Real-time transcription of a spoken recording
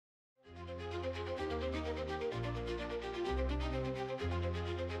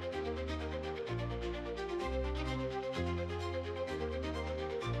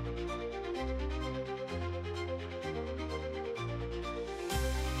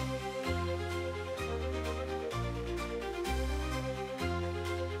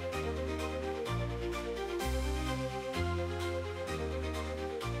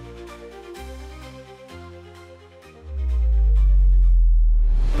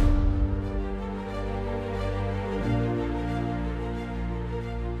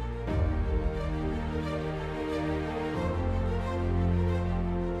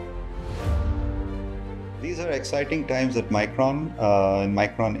These are exciting times at Micron, in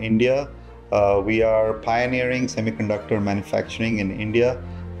Micron India. We are pioneering semiconductor manufacturing in India.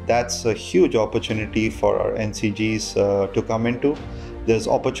 That's a huge opportunity for our NCGs to come into. There's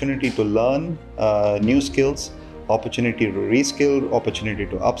opportunity to learn new skills, opportunity to reskill, opportunity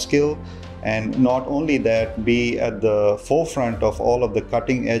to upskill, and not only that, be at the forefront of all of the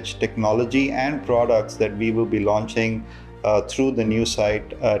cutting edge technology and products that we will be launching through the new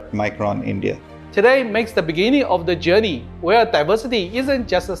site at Micron India. Today makes the beginning of the journey where diversity isn't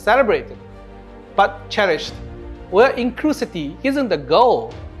just celebrated, but cherished, where inclusivity isn't the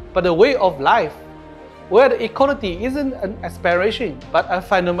goal, but a way of life, where the equality isn't an aspiration, but a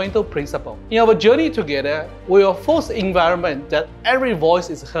fundamental principle. In our journey together, we will force an environment that every voice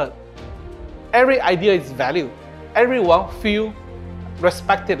is heard, every idea is valued, everyone feels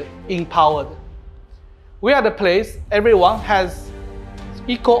respected, empowered. We are the place everyone has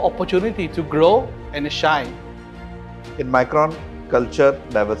equal opportunity to grow and shine. In Micron, culture,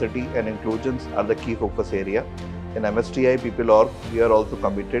 diversity and inclusions are the key focus area. In MSTI People.org, we are also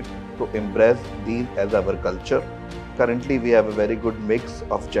committed to embrace these as our culture. Currently, we have a very good mix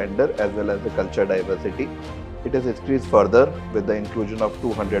of gender as well as the culture diversity. It has increased further with the inclusion of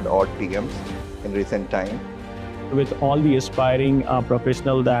 200 odd TMs in recent time. With all the aspiring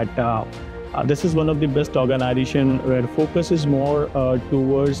professionals that this is one of the best organizations where focus is more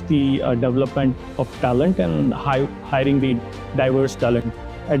towards the development of talent and hiring the diverse talent.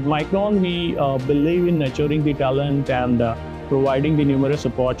 At Micron, we believe in nurturing the talent and providing the numerous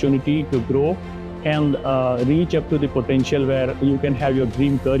opportunity to grow and reach up to the potential where you can have your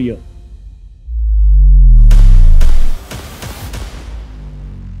dream career.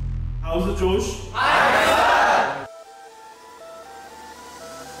 How's the Josh?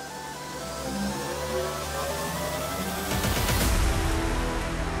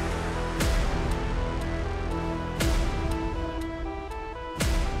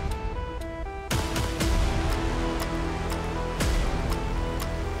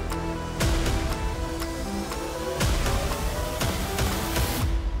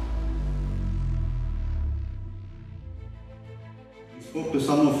 Spoke to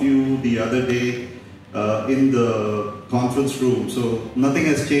some of you the other day in the conference room. So nothing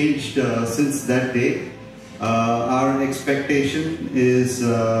has changed since that day. Our expectation is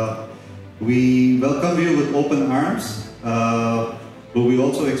we welcome you with open arms, but we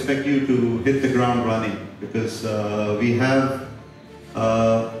also expect you to hit the ground running because we have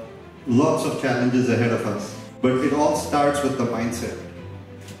lots of challenges ahead of us. But it all starts with the mindset.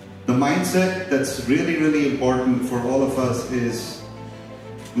 The mindset that's really, really important for all of us is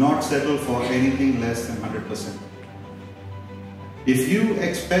not settle for anything less than 100%. If you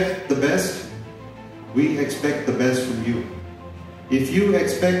expect the best, we expect the best from you. If you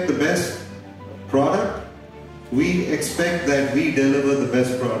expect the best product, we expect that we deliver the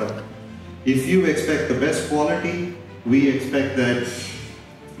best product. If you expect the best quality, we expect that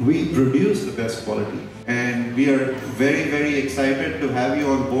we produce the best quality. And we are very, very excited to have you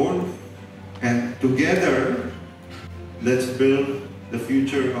on board. And together, let's build the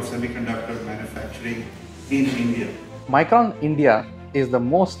future of semiconductor manufacturing in India. Micron India is the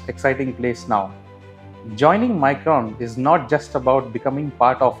most exciting place now. Joining Micron is not just about becoming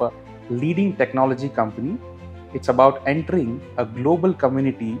part of a leading technology company, it's about entering a global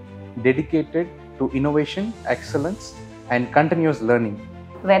community dedicated to innovation, excellence, and continuous learning.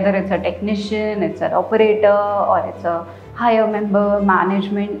 Whether it's a technician, it's an operator, or it's a higher member,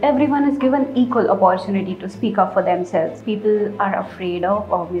 management, everyone is given equal opportunity to speak up for themselves. People are afraid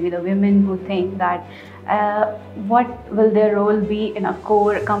of, or maybe the women who think that what will their role be in a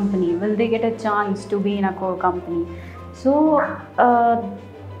core company? Will they get a chance to be in a core company? So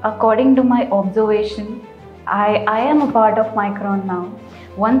according to my observation, I am a part of Micron now.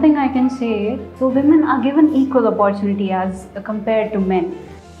 One thing I can say, so women are given equal opportunity as compared to men.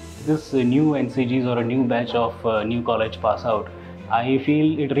 This new NCGs or a new batch of new college pass out, I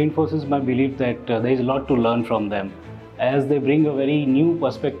feel it reinforces my belief that there is a lot to learn from them, as they bring a very new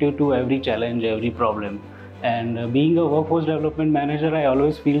perspective to every challenge, every problem. And being a workforce development manager, I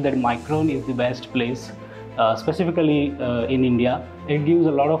always feel that Micron is the best place, specifically in India. It gives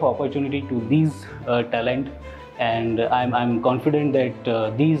a lot of opportunity to these talent, and I'm confident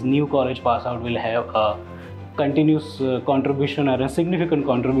that these new college pass out will have a continuous contribution or a significant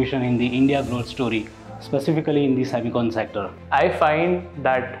contribution in the India growth story, specifically in the semicon sector. I find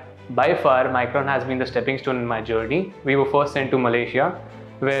that by far Micron has been the stepping stone in my journey. We were first sent to Malaysia,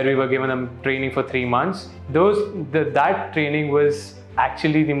 where we were given a training for 3 months. That training was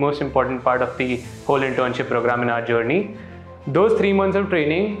actually the most important part of the whole internship program in our journey. Those 3 months of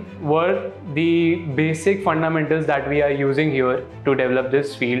training were the basic fundamentals that we are using here to develop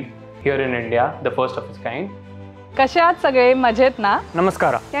this field here in India, the first of its kind. कसे आहात सगळे मजेत ना?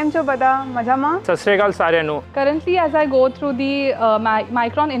 नमस्कार. केम छो बदा मजामा? सत श्री अकाल साऱ्यांनो. Currently, as I go through the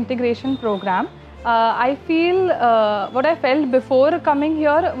Micron integration program, I feel what I felt before coming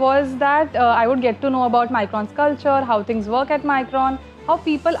here was that I would get to know about Micron's culture, how things work at Micron, how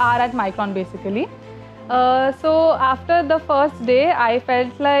people are at Micron basically. So after the first day, I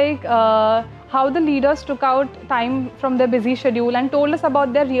felt like how the leaders took out time from their busy schedule and told us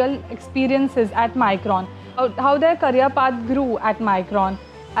about their real experiences at Micron, how their career path grew at Micron.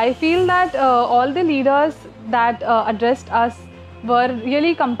 I feel that all the leaders that addressed us were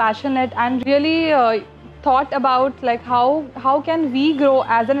really compassionate and really thought about like how can we grow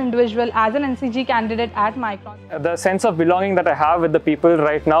as an individual, as an NCG candidate at Micron. The sense of belonging that I have with the people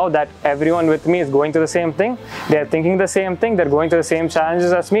right now, that everyone with me is going through the same thing, they're thinking the same thing, they're going through the same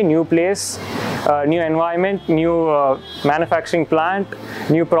challenges as me, new place, new environment, new manufacturing plant,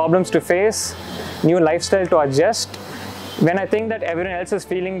 new problems to face, new lifestyle to adjust. When I think that everyone else is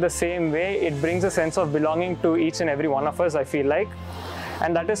feeling the same way, it brings a sense of belonging to each and every one of us, I feel like.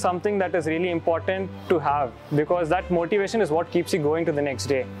 And that is something that is really important to have, because that motivation is what keeps you going to the next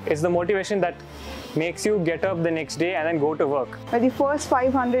day. It's the motivation that makes you get up the next day and then go to work. We're the first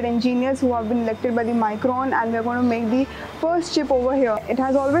 500 engineers who have been elected by the Micron, and we're going to make the first chip over here. It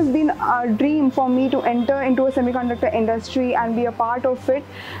has always been a dream for me to enter into a semiconductor industry and be a part of it,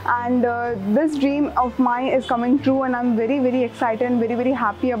 and this dream of mine is coming true, and I'm very, very excited and very, very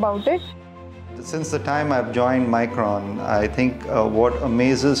happy about it. Since the time I've joined Micron, I think what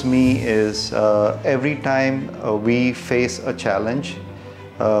amazes me is every time we face a challenge,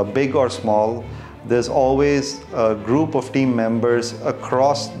 big or small, there's always a group of team members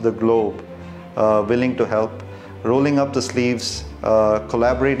across the globe willing to help, rolling up the sleeves,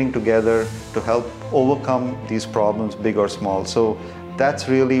 collaborating together to help overcome these problems, big or small. So that's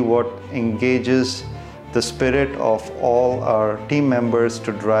really what engages the spirit of all our team members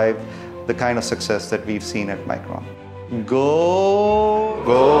to drive the kind of success that we've seen at Micron. Go!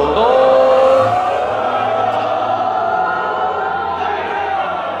 Go! Go!